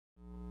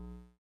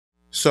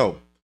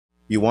So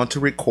you want to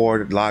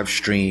record live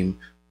stream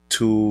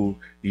to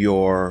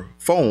your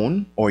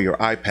phone or your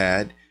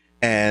iPad,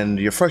 and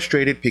you're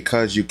frustrated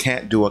because you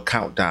can't do a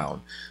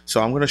countdown.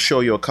 So I'm going to show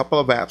you a couple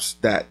of apps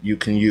that you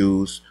can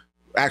use.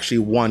 Actually,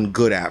 one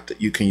good app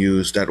that you can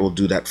use that will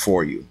do that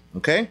for you.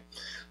 Okay,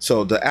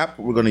 so the app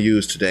we're going to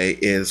use today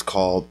is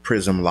called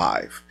Prism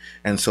Live.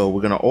 And so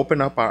we're going to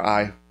open up our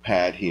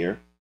iPad here,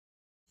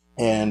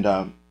 and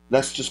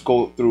let's just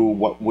go through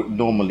what we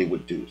normally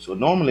would do. So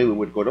normally we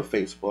would go to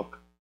Facebook,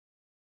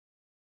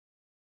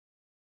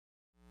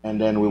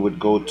 and then we would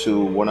go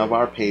to one of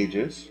our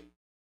pages.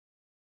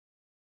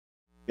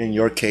 In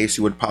your case,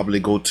 you would probably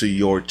go to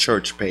your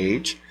church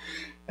page.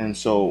 And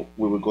so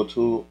we would go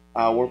to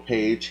our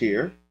page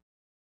here,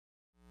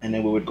 and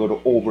then we would go to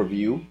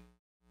overview,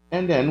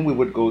 and then we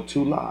would go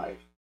to live.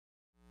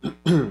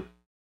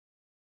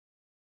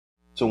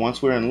 So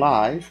once we're in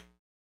live,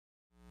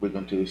 we're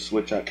going to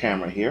switch our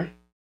camera here.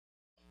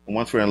 And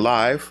once we're in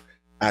live,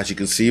 as you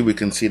can see, we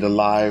can see the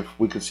live,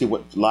 we can see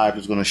what live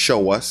is going to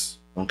show us.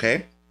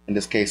 Okay. In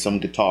this case, some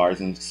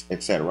guitars and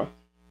etc.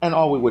 And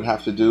all we would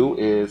have to do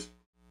is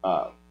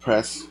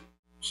press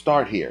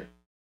start here.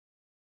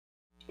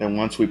 And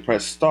once we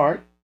press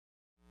start,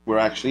 we're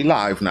actually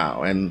live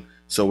now. And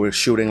so we're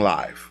shooting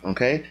live.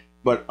 Okay.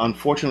 But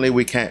unfortunately,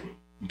 we can't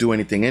do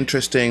anything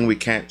interesting. We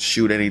can't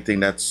shoot anything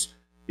that's,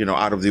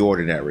 out of the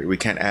ordinary. We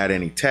can't add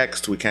any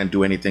text. We can't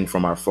do anything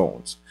from our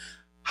phones.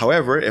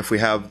 However, if we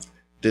have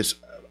this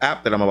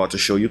app that I'm about to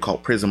show you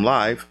called Prism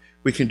Live,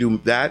 we can do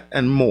that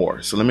and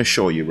more. So let me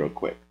show you real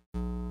quick.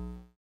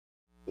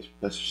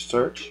 Let's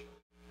search,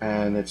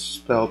 and it's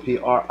spelled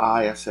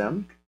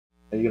Prism,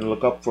 and you're gonna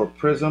look up for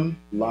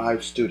Prism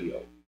Live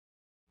Studio.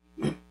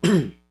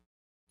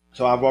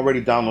 So I've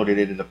already downloaded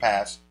it in the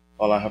past.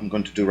 All I'm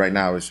going to do right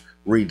now is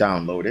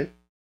re-download it.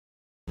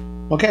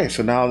 Okay,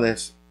 so now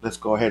let's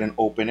go ahead and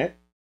open it.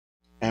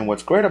 And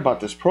what's great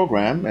about this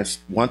program is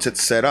once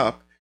it's set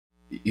up,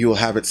 you'll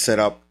have it set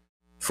up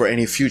for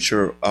any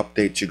future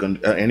updates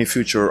any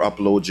future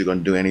uploads you're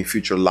going to do, any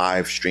future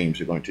live streams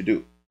you're going to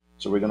do.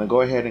 So we're going to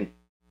go ahead and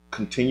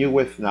continue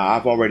with, now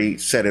I've already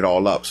set it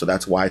all up, so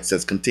that's why it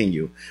says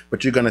continue,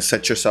 but you're going to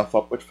set yourself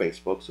up with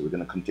Facebook. So we're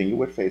going to continue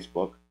with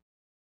Facebook,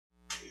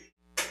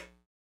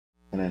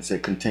 and then say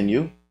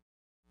continue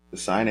to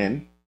sign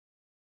in.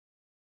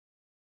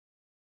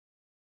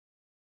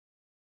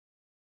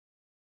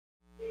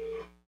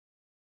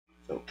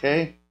 It's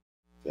okay.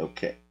 It's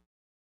okay.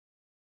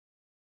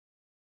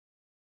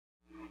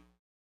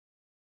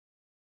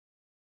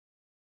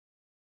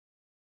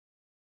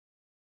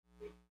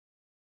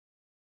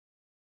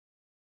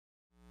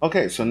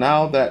 Okay, so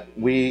now that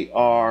we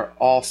are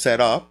all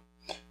set up,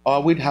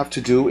 all we'd have to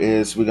do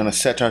is we're going to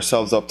set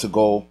ourselves up to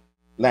go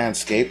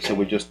landscape. So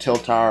we just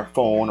tilt our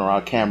phone or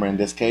our camera in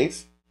this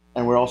case.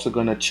 And we're also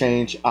going to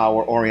change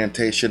our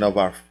orientation of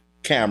our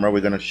camera.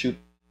 We're going to shoot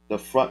the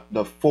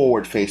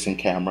forward facing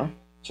camera.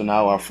 So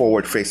now our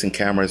forward facing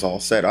camera is all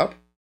set up.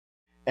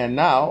 And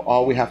now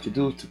all we have to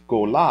do to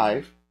go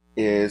live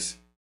is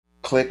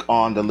click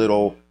on the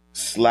little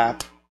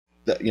slap,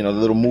 the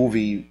little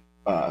movie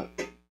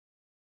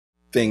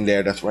thing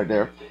there, that's right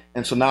there.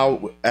 And so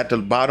now at the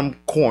bottom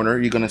corner,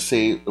 you're going to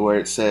see where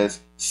it says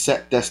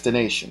set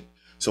destination.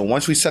 So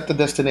once we set the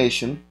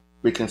destination,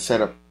 we can set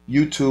up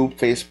YouTube,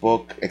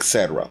 Facebook,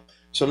 etc.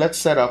 So let's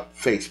set up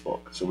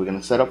Facebook. So we're going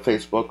to set up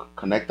Facebook,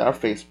 connect our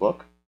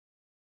Facebook,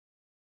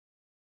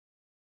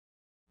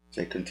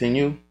 say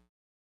continue.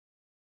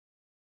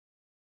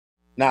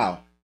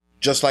 Now,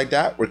 just like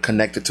that, we're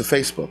connected to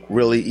Facebook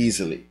really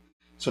easily.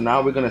 So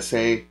now we're going to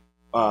say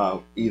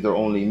either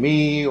only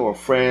me or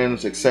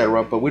friends,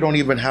 etc. But we don't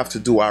even have to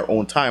do our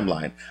own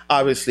timeline.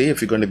 Obviously,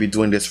 if you're going to be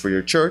doing this for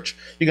your church,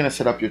 you're going to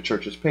set up your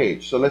church's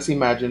page. So let's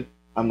imagine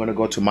I'm going to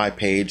go to my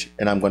page,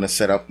 and I'm going to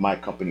set up my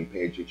company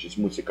page, which is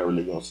Música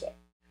Religiosa.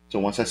 So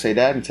once I say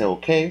that and say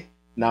okay,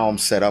 now I'm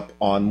set up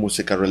on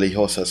Música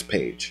Religiosa's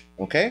page.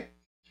 Okay?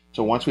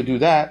 So once we do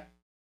that,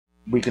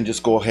 we can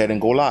just go ahead and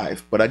go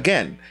live. But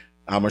again,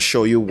 I'm going to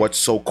show you what's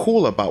so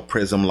cool about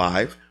Prism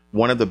Live.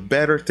 One of the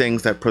better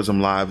things that Prism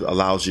Live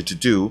allows you to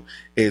do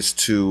is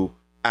to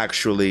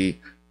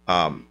actually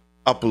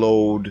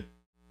upload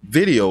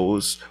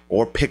videos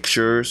or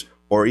pictures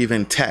or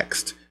even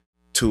text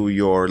to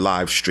your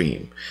live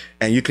stream.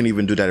 And you can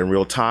even do that in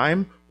real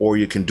time, or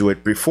you can do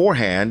it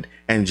beforehand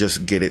and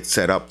just get it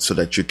set up so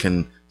that you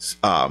can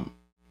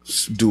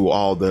do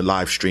all the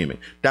live streaming.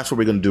 That's what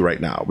we're going to do right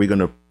now. We're going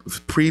to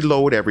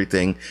preload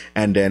everything,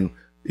 and then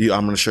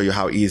I'm going to show you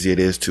how easy it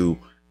is to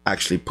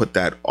actually put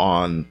that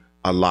on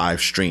a live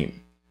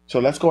stream.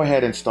 So let's go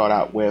ahead and start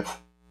out with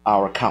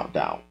our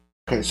countdown.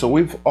 Okay, so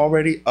we've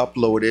already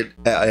uploaded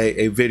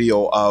a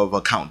video of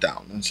a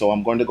countdown. And so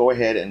I'm going to go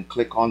ahead and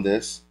click on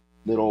this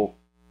little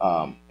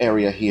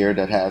area here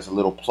that has a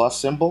little plus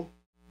symbol.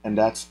 And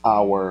that's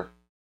our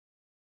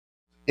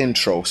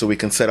intro. So we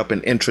can set up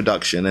an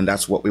introduction, and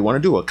that's what we want to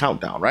do, a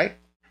countdown, right?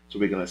 So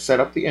we're going to set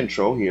up the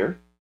intro here.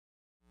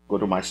 Go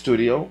to my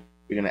studio.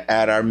 We're going to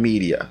add our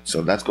media. So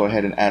let's go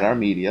ahead and add our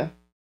media.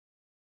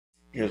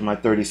 Here's my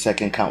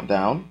 30-second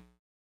countdown.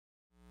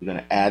 We're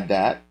going to add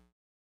that.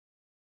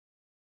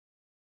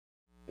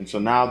 And so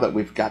now that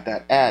we've got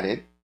that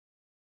added,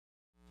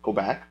 go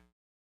back.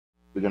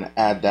 We're going to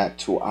add that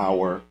to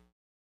our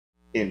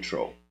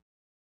intro.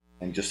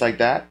 And just like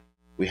that,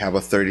 we have a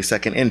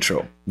 30-second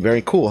intro.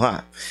 Very cool,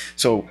 huh?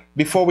 So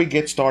before we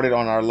get started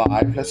on our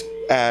live, let's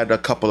add a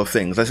couple of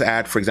things. Let's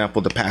add, for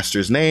example, the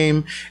pastor's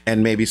name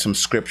and maybe some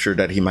scripture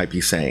that he might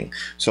be saying.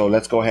 So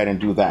let's go ahead and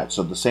do that.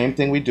 So the same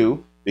thing we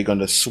do, we're going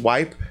to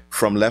swipe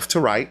from left to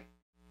right,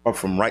 or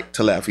from right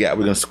to left. Yeah,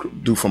 we're going to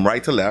do from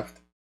right to left.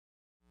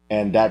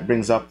 And that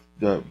brings up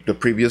the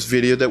previous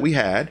video that we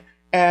had.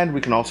 And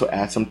we can also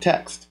add some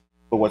text.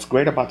 But what's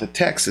great about the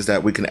text is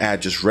that we can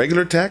add just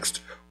regular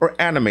text or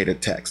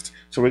animated text.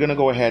 So we're going to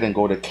go ahead and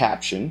go to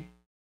caption.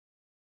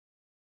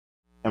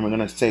 And we're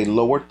going to say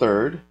lower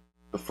third,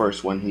 the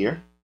first one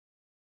here.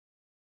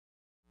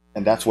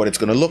 And that's what it's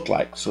going to look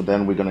like. So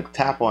then we're going to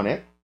tap on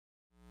it.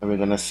 And we're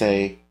going to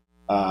say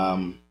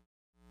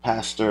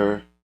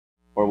Pastor,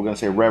 or we're going to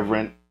say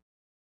Reverend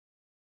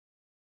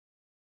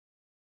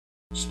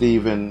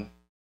Stephen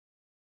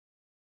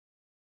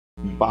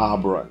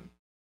Bobron.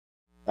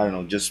 I don't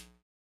know, just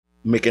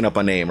making up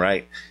a name,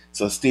 right?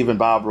 So Stephen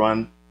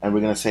Bobron, and we're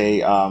going to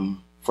say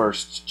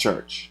First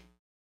Church.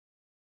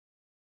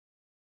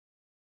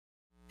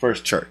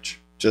 First Church.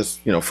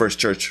 Just, you know, First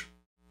Church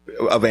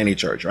of any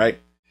church, right?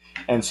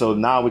 And so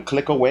now we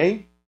click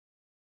away,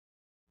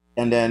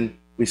 and then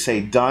we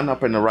say done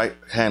up in the right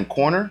hand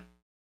corner,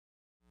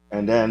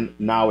 and then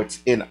now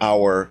it's in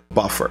our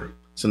buffer.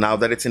 So now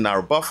that it's in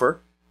our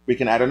buffer, we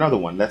can add another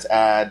one. Let's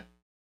add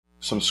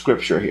some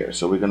scripture here.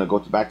 So we're going to go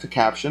back to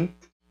caption.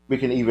 We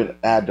can even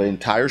add the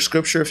entire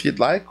scripture if you'd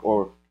like,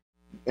 or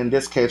in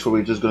this case where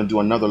we're just going to do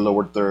another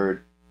lower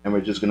third, and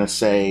we're just going to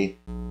say,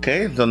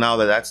 okay, so now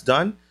that that's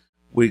done,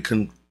 we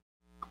can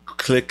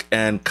click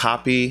and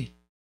copy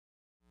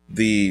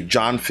the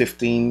John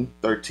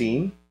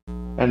 15:13,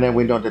 and then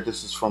we know that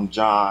this is from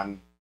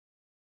John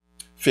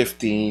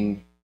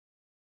 15:13.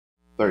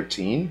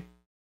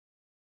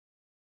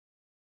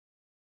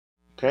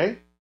 Okay,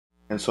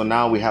 and so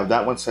now we have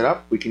that one set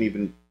up. We can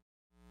even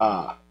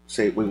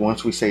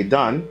once we say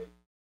done,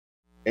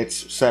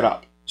 it's set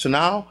up. So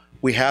now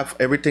we have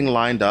everything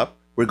lined up.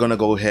 We're going to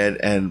go ahead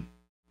and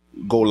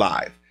go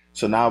live.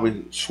 So now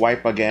we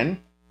swipe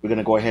again. We're going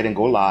to go ahead and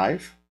go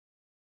live.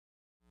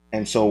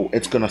 And so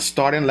it's going to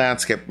start in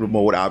landscape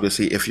mode,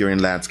 obviously, if you're in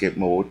landscape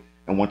mode.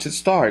 And once it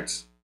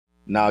starts,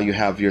 now you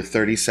have your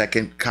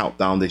 30-second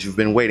countdown that you've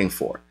been waiting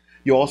for.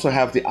 You also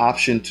have the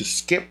option to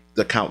skip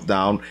the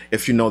countdown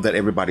if you know that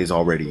everybody's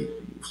already,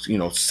 you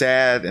know,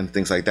 sad and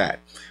things like that.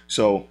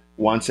 So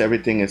once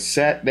everything is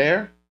set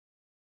there,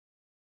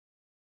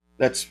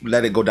 let's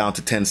let it go down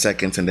to 10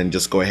 seconds and then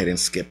just go ahead and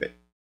skip it.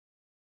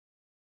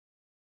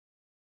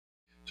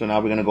 So now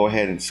we're going to go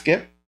ahead and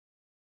skip.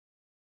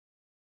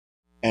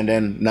 And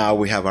then now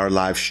we have our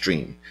live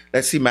stream.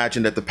 Let's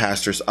imagine that the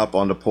pastor's up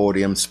on the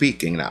podium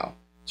speaking now.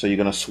 So you're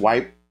going to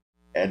swipe,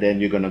 and then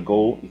you're going to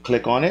go and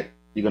click on it.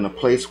 You're going to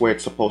place where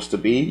it's supposed to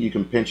be. You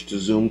can pinch to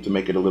zoom to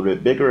make it a little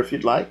bit bigger if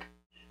you'd like.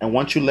 And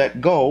once you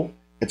let go,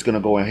 it's going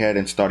to go ahead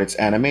and start its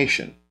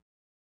animation.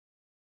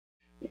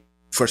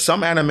 For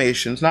some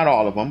animations, not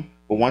all of them,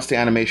 but once the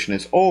animation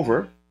is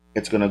over,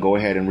 it's going to go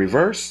ahead and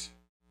reverse,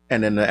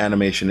 and then the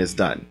animation is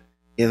done.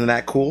 Isn't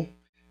that cool?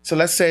 So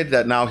let's say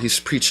that now he's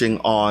preaching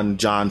on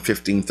John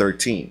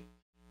 15:13.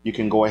 You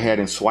can go ahead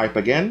and swipe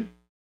again,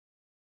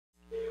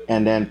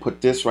 and then put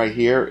this right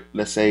here.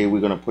 Let's say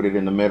we're going to put it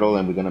in the middle,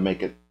 and we're going to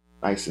make it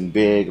nice and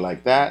big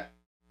like that.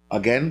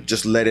 Again,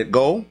 just let it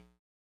go,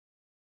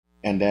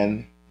 and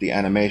then the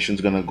animation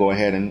is going to go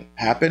ahead and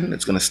happen.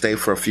 It's going to stay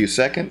for a few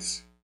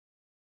seconds,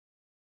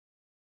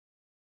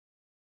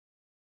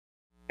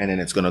 and then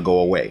it's going to go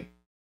away.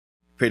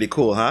 Pretty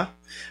cool, huh?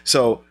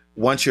 So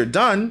once you're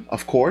done,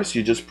 of course,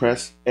 you just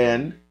press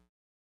end,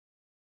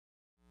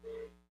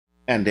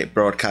 and the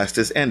broadcast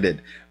is ended.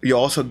 You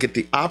also get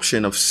the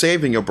option of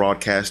saving your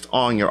broadcast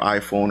on your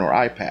iPhone or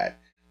iPad,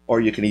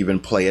 or you can even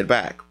play it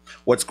back.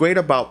 What's great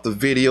about the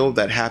video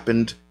that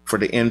happened for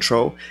the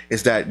intro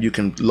is that you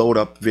can load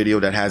up video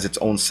that has its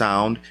own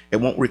sound. It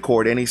won't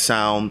record any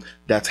sound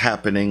that's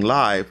happening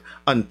live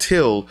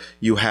until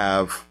you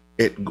have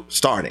it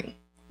starting,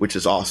 which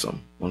is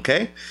awesome.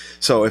 Okay,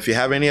 so if you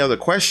have any other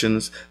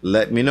questions,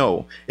 let me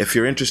know. If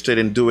you're interested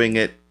in doing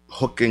it,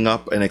 hooking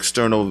up an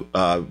external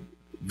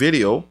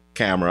video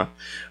camera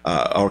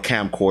or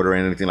camcorder or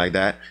anything like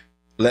that,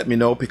 let me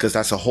know, because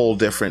that's a whole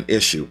different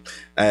issue,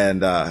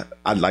 and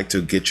I'd like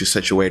to get you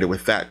situated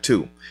with that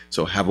too.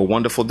 So have a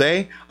wonderful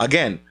day.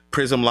 Again,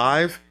 Prism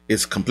Live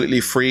is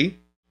completely free,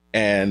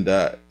 and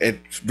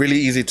it's really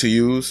easy to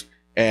use,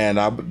 and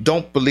I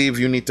don't believe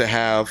you need to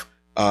have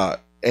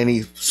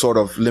any sort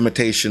of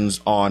limitations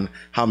on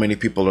how many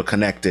people are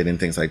connected and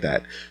things like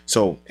that.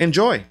 So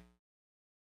enjoy.